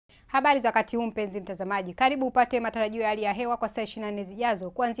Habari za wakati huu mpenzi mtazamaji. Karibu upate matarajio ya hali ya hewa kwa saa 24 zijazo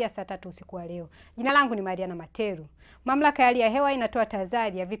kuanzia saa 3 usiku wa leo. Jina langu ni Mariana Materu. Mamlaka ya hali ya hewa inatoa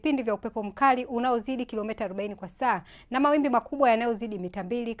tahadhari ya vipindi vya upepo mkali unaozidi kilomita 40 kwa saa na mawimbi makubwa yanayozidi mita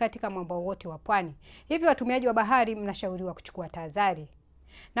 2 katika mwambao wote wa pwani. Hivyo watumiaji wa bahari mnashauriwa kuchukua tahadhari.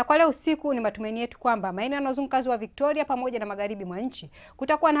 Na kwa leo usiku ni matumaini yetu kwamba maeneo yanayozunguka ziwa Victoria pamoja na magharibi mwa nchi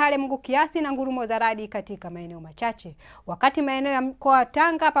kutakuwa na hali ya mawingu kiasi na ngurumo za radi katika maeneo machache. Wakati maeneo ya mkoa wa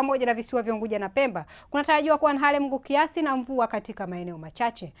Tanga pamoja na visiwa vya Unguja na Pemba kunatarajiwa kuwa na hali ya mawingu kiasi na mvua katika maeneo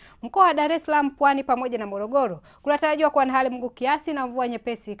machache. Mkoa wa Dar es Salaam, Pwani pamoja na Morogoro kunatarajiwa kuwa na hali ya mawingu kiasi na mvua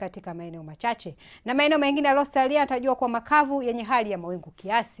nyepesi katika maeneo machache. Na maeneo mengine yaliyosalia yanatarajiwa kuwa makavu yenye hali ya mawingu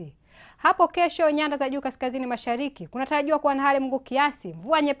kiasi. Hapo kesho nyanda za juu kaskazini mashariki kunatarajiwa kuwa na hali ya mawingu kiasi,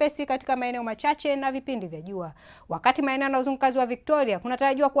 mvua nyepesi katika maeneo machache na vipindi vya jua. Wakati maeneo yanayozunguka ziwa Victoria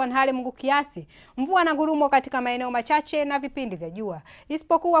kunatarajiwa kuwa na hali ya mawingu kiasi, mvua na ngurumo katika maeneo machache na vipindi vya jua.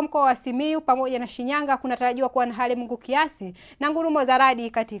 Isipokuwa mkoa wa Simiyu pamoja na Shinyanga kunatarajiwa kuwa na hali ya mawingu kiasi na ngurumo za radi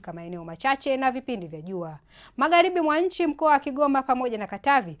katika maeneo machache na vipindi vya jua. Magharibi mwa nchi, mkoa wa Kigoma pamoja na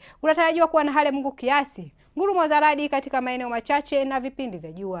Katavi kunatarajiwa kuwa na hali ya mawingu kiasi, ngurumo za radi katika maeneo machache na vipindi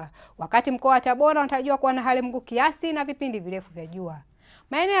vya jua. Wakati mkoa wa Tabora unatarajiwa kuwa na hali ya mawingu kiasi na vipindi virefu vya jua.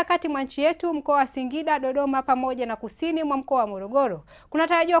 Maeneo ya kati mwa nchi yetu, mkoa wa Singida, Dodoma pamoja na kusini mwa mkoa wa Morogoro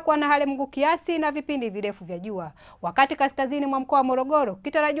kunatarajiwa kuwa na hali ya mawingu kiasi na vipindi virefu vya jua. Wakati kaskazini mwa mkoa wa Morogoro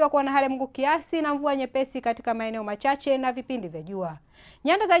kitarajiwa kuwa na hali ya mawingu kiasi na mvua nyepesi katika maeneo machache na vipindi vya jua.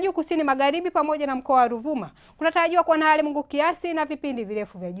 Nyanda za juu kusini magharibi pamoja na mkoa wa Ruvuma kunatarajiwa kuwa na hali ya mawingu kiasi na vipindi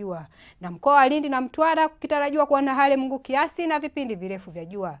virefu vya jua. Na mkoa wa Lindi na Mtwara kitarajiwa kuwa na hali ya mawingu kiasi na vipindi virefu vya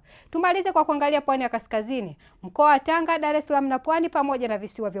jua. Tumalize kwa kuangalia pwani ya kaskazini. Mkoa wa Tanga, Dar es Salaam na Pwani pamoja na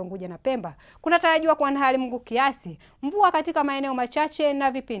visiwa vya Unguja na Pemba kunatarajiwa kuwa na hali ya mawingu kiasi, mvua katika maeneo machache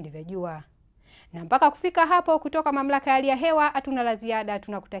na vipindi vya jua. Na mpaka kufika hapo, kutoka mamlaka ya hali ya hewa hatuna la ziada,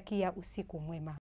 tunakutakia usiku mwema.